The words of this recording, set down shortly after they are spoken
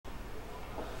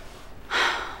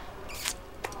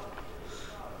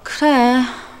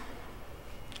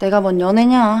내가 뭔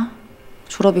연애냐.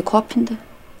 졸업이 코앞인데.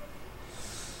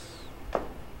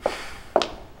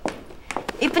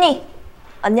 이쁜이,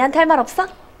 언니한테 할 말 없어?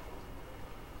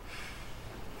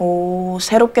 오,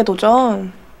 새롭게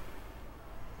도전?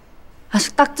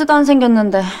 아직 딱지도 안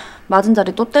생겼는데 맞은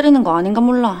자리 또 때리는 거 아닌가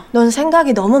몰라. 넌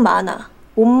생각이 너무 많아.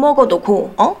 못 먹어도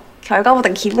고, 어? 결과보다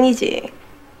기분이지.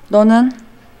 너는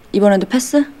이번에도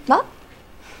패스? 나?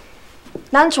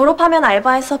 난 졸업하면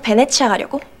알바해서 베네치아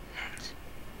가려고.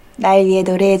 날 위해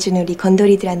노래해준 우리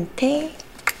건돌이들한테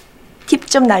팁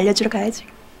좀 날려주러 가야지.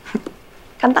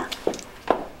 간다.